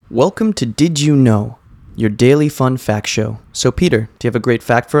Welcome to Did You Know, your daily fun fact show. So, Peter, do you have a great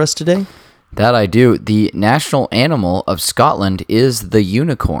fact for us today? That I do. The national animal of Scotland is the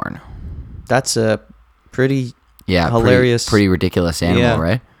unicorn. That's a pretty Yeah, hilarious. pretty ridiculous animal, Yeah.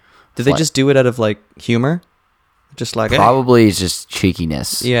 right? Did they just do it out of like humor? Just like Probably it's just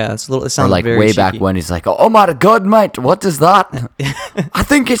cheekiness. Hey. Yeah, it's a little. It Or sounds like very way cheeky. back when he's like, "Oh my god, mate, what is that? I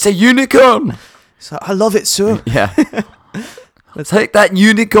think it's a unicorn." So, I love it, sir. Yeah. Take that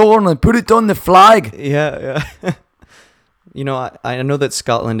unicorn and put it on the flag. Yeah. You know, I know that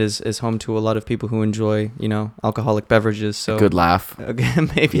Scotland is home to a lot of people who enjoy, alcoholic beverages. So Good laugh. Okay,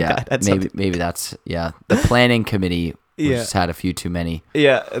 maybe Yeah, that's maybe that's the planning committee Yeah. just had a few too many.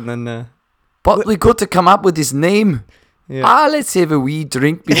 yeah, and then But we got to come up with his name. yeah. Let's have a wee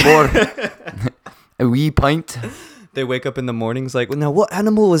drink before a wee pint. They wake up in the mornings like, well, now what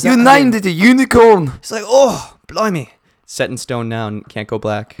animal was that? You named it a unicorn. It's like, oh, blimey, set in stone now and can't go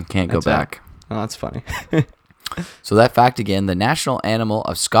back. Can't go That's it. back. Oh, that's funny. So that fact again, the national animal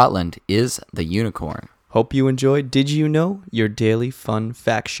of Scotland is the unicorn. Hope you enjoyed Did You Know, your daily fun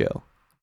fact show.